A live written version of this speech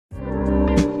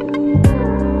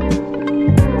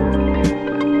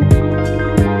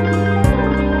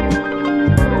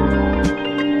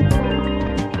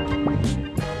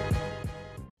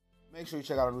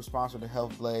got a new sponsor, the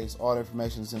Health Blaze. All the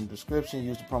information is in the description.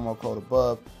 Use the promo code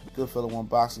above. Goodfellow One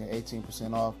Boxing at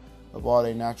 18% off of all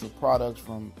their natural products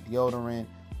from deodorant,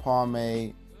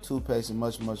 pomade, toothpaste, and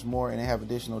much, much more. And they have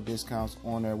additional discounts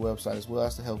on their website as well.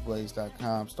 That's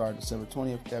thehealthblaze.com. Starting December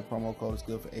 20th. That promo code is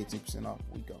good for 18% off.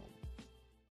 We go.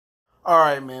 All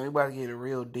right, man. We about to get a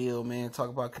real deal, man. Talk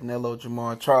about Canelo,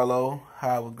 Jermall, Charlo.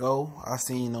 How it would go. I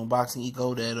seen on Boxing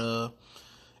Ego that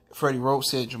Freddie Roach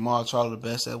said Jermall Charlo the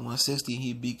best at 160.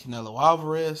 He beat Canelo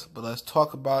Alvarez. But let's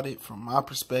talk about it from my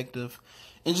perspective.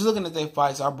 And just looking at their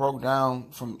fights, I broke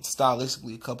down from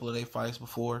stylistically a couple of their fights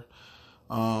before.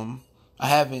 I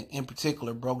haven't in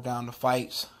particular broke down the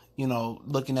fights, you know,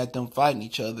 looking at them fighting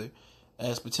each other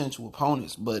as potential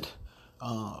opponents. But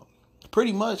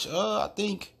pretty much, I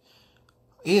think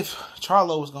if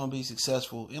Charlo was going to be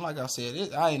successful, and like I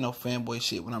said, I ain't no fanboy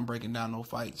shit when I'm breaking down no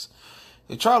fights.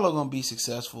 If Charlo going to be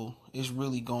successful, it's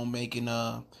really going to make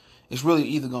it's really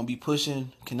either going to be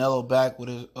pushing Canelo back with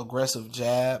an aggressive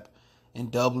jab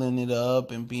and doubling it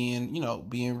up and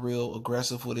being real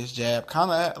aggressive with his jab, kind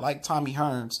of like Tommy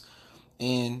Hearns,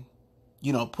 and,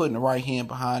 you know, putting the right hand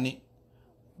behind it.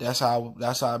 That's how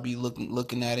I be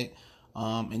looking at it.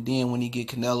 And then when he get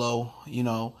Canelo, you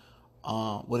know,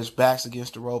 with his backs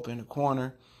against the rope in the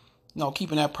corner, you know,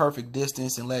 keeping that perfect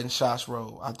distance and letting shots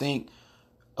roll. I think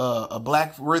a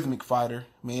black rhythmic fighter,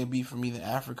 may it be from either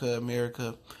Africa,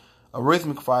 America, a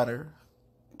rhythmic fighter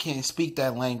can speak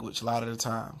that language a lot of the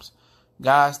times.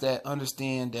 Guys that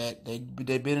understand that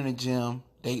they've been in the gym,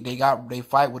 they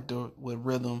fight with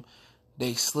rhythm,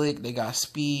 they slick, they got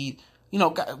speed. You know,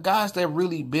 guys that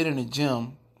really been in the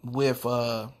gym with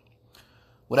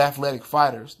athletic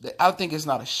fighters. I think it's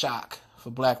not a shock for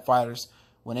black fighters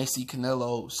when they see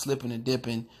Canelo slipping and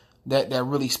dipping that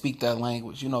really speak that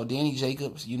language. You know, Danny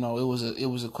Jacobs, you know, it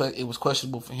was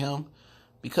questionable for him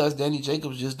because Danny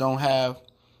Jacobs just don't have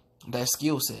that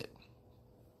skill set.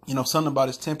 You know, something about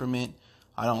his temperament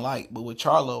I don't like. But with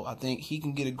Charlo, I think he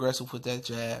can get aggressive with that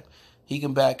jab. He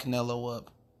can back Canelo up.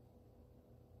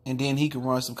 And then he can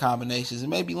run some combinations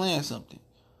and maybe land something.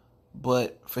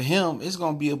 But for him, it's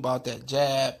going to be about that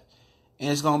jab. And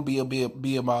it's going to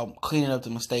be about cleaning up the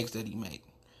mistakes that he make.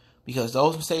 Because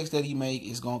those mistakes that he make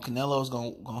Canelo's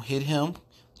going to hit him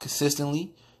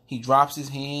consistently. He drops his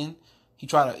hand. He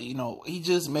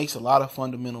just makes a lot of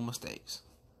fundamental mistakes.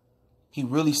 He's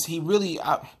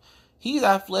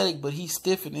athletic, but he's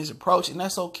stiff in his approach, and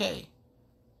that's okay.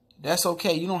 That's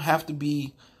okay. You don't have to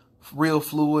be real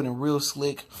fluid and real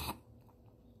slick.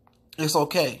 It's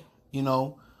okay, you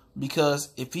know, because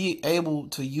if he able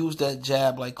to use that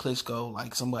jab like Klitschko,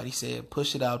 like somebody said,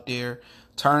 push it out there,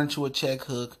 turn to a check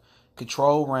hook,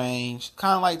 control range,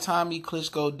 kind of like Tommy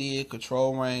Klitschko did,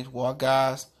 control range, walk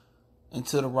guys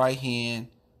into the right hand,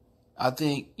 I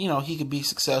think, you know, he could be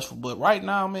successful. But right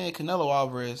now, man, Canelo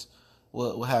Alvarez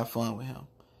will have fun with him.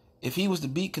 If he was to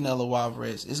beat Canelo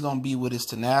Alvarez, it's going to be with his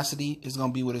tenacity. It's going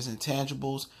to be with his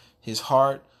intangibles, his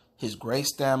heart, his great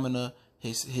stamina,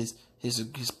 his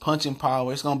punching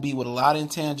power. It's going to be with a lot of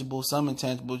intangibles, some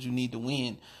intangibles you need to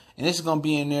win. And it's going to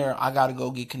be in there, I got to go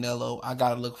get Canelo. I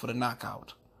got to look for the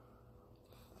knockout.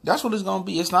 That's what it's going to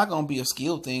be. It's not going to be a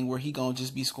skill thing where he going to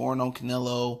just be scoring on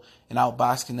Canelo and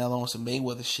outbox Canelo on some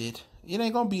Mayweather shit. It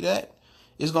ain't going to be that.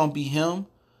 It's going to be him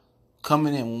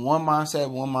coming in with one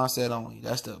mindset only.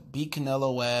 That's to beat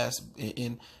Canelo ass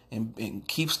and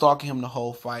keep stalking him the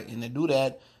whole fight. And to do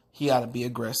that, he got to be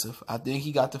aggressive. I think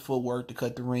he got the footwork to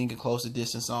cut the ring and close the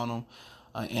distance on him.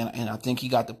 And I think he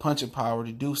got the punching power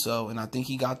to do so. And I think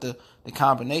he got the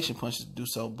combination punches to do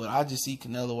so. But I just see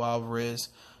Canelo Alvarez,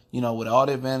 you know, with all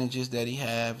the advantages that he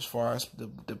has as far as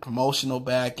the promotional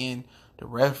backing, the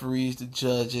referees, the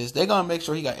judges. They're going to make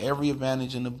sure he got every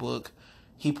advantage in the book.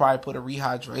 He probably put a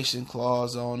rehydration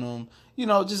clause on him. You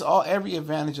know, just every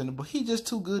advantage in the book. He's just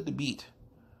too good to beat.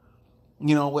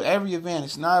 You know, with every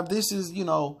advantage. Now, if this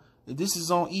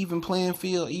is on even playing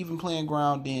field, even playing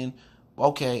ground, then,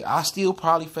 okay, I still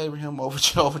probably favor him over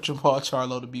Jermall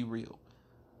Charlo, to be real.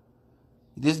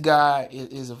 This guy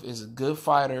is a good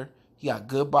fighter. He got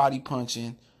good body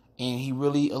punching, and he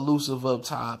really elusive up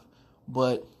top,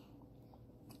 but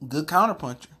good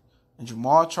counterpuncher. And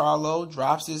Jermall Charlo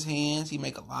drops his hands. He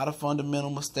make a lot of fundamental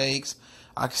mistakes.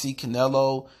 I can see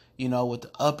Canelo, you know, with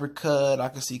the uppercut. I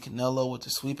can see Canelo with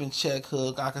the sweeping check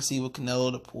hook. I can see with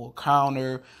Canelo the pull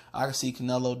counter. I can see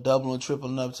Canelo doubling,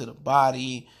 tripling up to the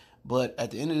body. But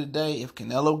at the end of the day, if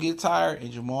Canelo get tired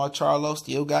and Jermall Charlo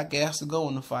still got gas to go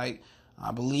in the fight,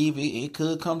 I believe it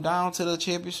could come down to the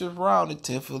championship round, the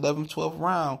 10th, 11th, 12th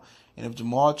round. And if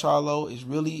Jermall Charlo is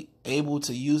really able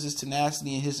to use his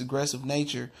tenacity and his aggressive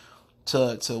nature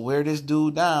to wear this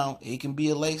dude down, it can be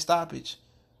a late stoppage.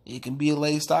 it can be a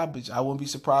late stoppage. I wouldn't be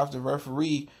surprised if the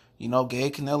referee,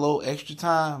 gave Canelo extra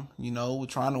time, with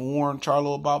trying to warn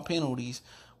Charlo about penalties.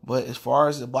 But as far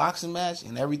as the boxing match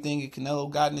and everything that Canelo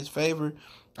got in his favor,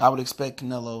 I would expect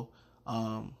Canelo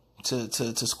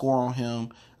to score on him.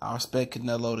 I expect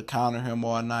Canelo to counter him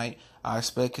all night. I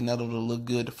expect Canelo to look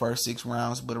good the first 6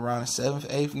 rounds, but around the 7th,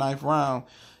 8th, 9th round,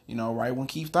 right when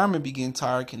Keith Thurman be getting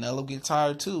tired, Canelo get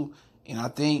tired too. And I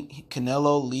think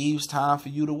Canelo leaves time for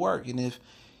you to work. And if,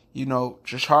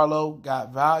 Charlo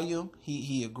got value,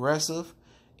 he aggressive,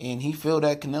 and he feel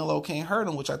that Canelo can't hurt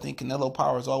him, which I think Canelo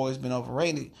power has always been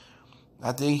overrated.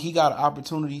 I think he got an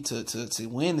opportunity to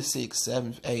win the 6th,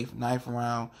 7th, 8th, 9th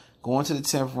round, go into the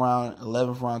 10th round,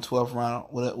 11th round, 12th round,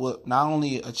 with not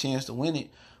only a chance to win it,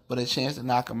 but a chance to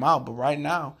knock him out. But right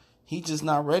now, he's just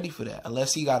not ready for that,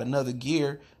 unless he got another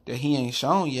gear that he ain't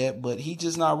shown yet. But he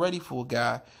just not ready for a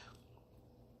guy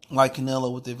like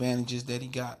Canelo with the advantages that he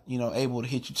got, able to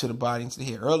hit you to the body and to the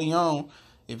head. Early on,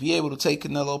 if he able to take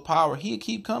Canelo power, he'll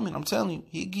keep coming. I'm telling you,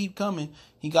 he'll keep coming.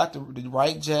 He got the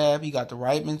right jab. He got the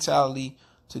right mentality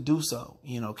to do so.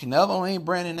 Canelo ain't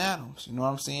Brandon Adams. You know what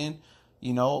I'm saying?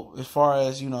 As far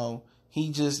as, he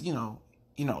just,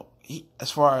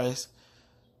 as far as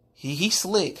he's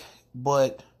slick,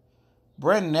 but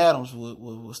Brandon Adams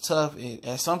was tough. And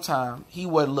at some time, he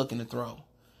wasn't looking to throw.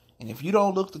 And if you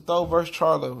don't look to throw versus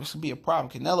Charlo, it's going to be a problem.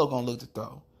 Canelo going to look to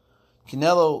throw.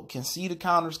 Canelo can see the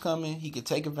counters coming. He can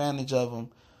take advantage of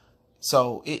them.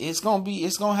 So it's going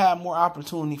to have more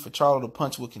opportunity for Charlo to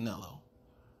punch with Canelo.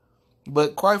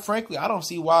 But quite frankly, I don't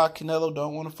see why Canelo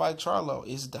don't want to fight Charlo.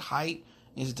 Is it the height?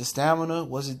 Is it the stamina?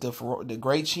 Was it the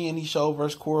great chin he showed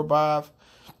versus Korobov?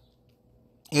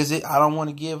 Is it I don't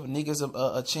want to give niggas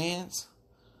a chance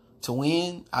to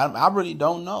win? I really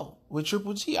don't know. With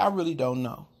Triple G, I really don't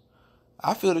know.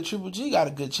 I feel that Triple G got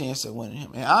a good chance at winning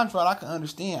him. And Andrade, I can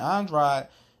understand. Andrade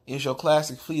is your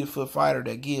classic fleet of foot fighter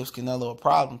that gives Canelo a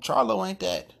problem. Charlo ain't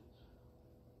that.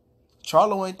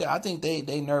 I think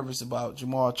they nervous about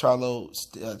Jermall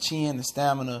Charlo's chin and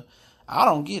stamina. I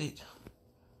don't get it.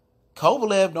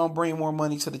 Kovalev don't bring more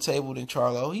money to the table than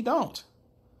Charlo. He don't.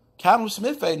 Callum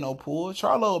Smith ain't no pull.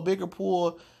 Charlo a bigger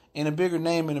pull and a bigger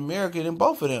name in America than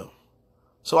both of them.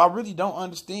 So I really don't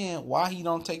understand why he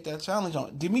don't take that challenge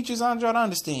on. Demetrius Andrade, I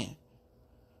understand.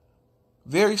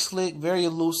 Very slick, very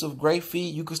elusive, great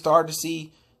feet. You can start to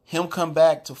see him come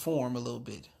back to form a little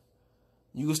bit.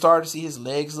 You can start to see his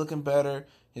legs looking better,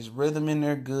 his rhythm in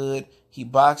there good. He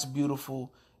boxed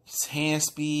beautiful, his hand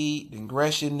speed, the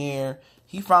aggression there.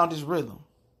 He found his rhythm.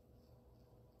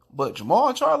 But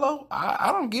Jermall Charlo,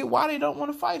 I don't get why they don't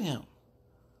want to fight him.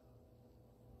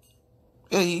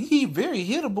 He's very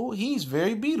hittable. He's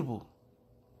very beatable.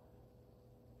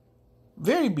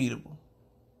 Very beatable.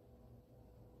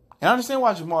 And I understand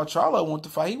why Jermall Charlo want to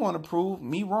fight. He want to prove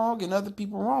me wrong and other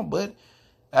people wrong. But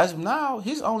as of now,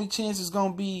 his only chance is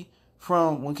going to be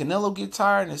from when Canelo get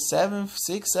tired in the 7th,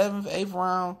 6th, 7th, 8th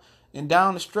round and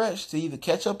down the stretch to either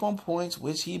catch up on points,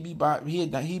 which he'd be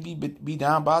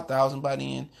down by 1,000 by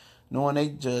the end, knowing they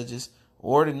judges,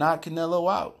 or to knock Canelo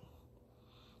out.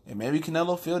 And maybe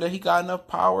Canelo feel that he got enough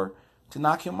power to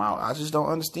knock him out. I just don't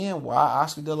understand why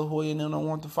Oscar De La Hoya and them don't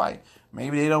want to fight.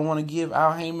 Maybe they don't want to give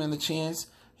Al Heyman a chance,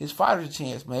 his fighters a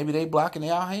chance. Maybe they blocking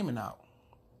Al Heyman out.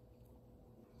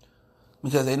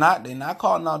 Because they're not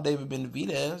calling out David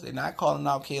Benavidez. They're not calling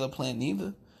out Caleb Plant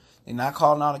neither. They're not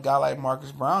calling out a guy like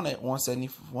Marcus Brown at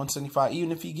 175,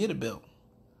 even if he get a belt.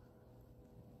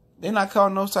 They're not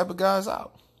calling those type of guys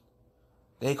out.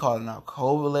 They calling out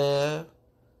Kovalev,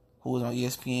 who was on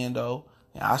ESPN though,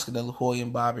 and Oscar De La Hoya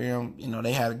and Bob Arum.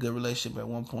 They had a good relationship at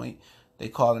one point. They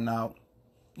calling out,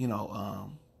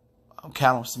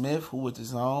 Callum Smith, who was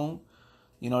his own.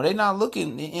 They're not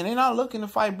looking to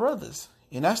fight brothers.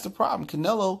 And that's the problem.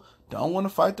 Canelo don't want to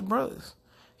fight the brothers.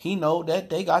 He know that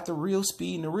they got the real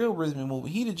speed and the real rhythm and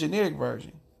movement. He the generic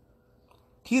version.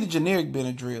 He the generic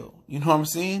Benadryl. You know what I'm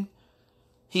saying?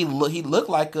 He looked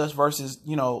like us versus,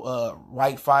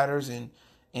 right fighters and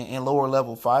lower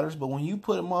level fighters. But when you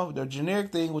put him off the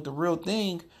generic thing with the real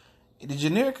thing,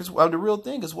 the real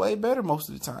thing is way better most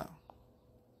of the time.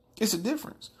 It's a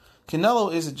difference.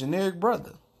 Canelo is a generic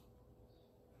brother.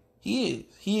 He is.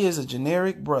 He is a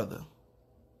generic brother.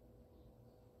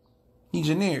 He's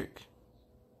generic.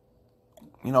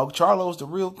 Charlo's the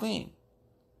real thing.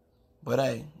 But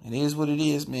hey, it is what it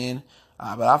is, man.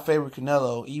 But I favor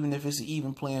Canelo, even if it's an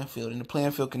even playing field. And the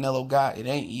playing field Canelo got, it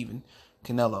ain't even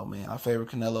Canelo, man. I favor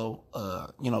Canelo,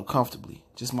 comfortably.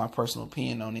 Just my personal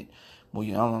opinion on it. Well,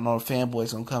 I don't know if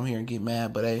fanboys gonna come here and get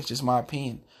mad, but hey, it's just my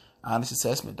opinion. Honest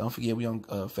assessment. Don't forget we on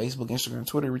Facebook, Instagram,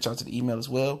 Twitter. Reach out to the email as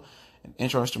well. An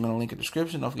intro instrumental link in the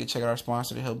description. Don't forget to check out our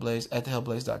sponsor, The Hellblaze, at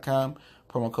thehellblaze.com.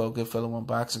 Promo code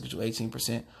GoodFella1Boxing gets you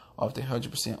 18% off the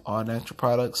 100% all natural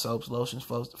products, soaps, lotions,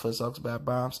 foot soaks, bath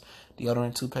bombs,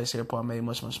 deodorant, toothpaste, hair pomade,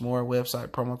 much more. Website,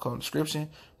 promo code in the description.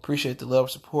 Appreciate the love,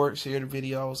 support. Share the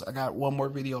videos. I got one more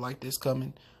video like this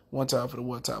coming. One time for the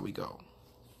one time we go.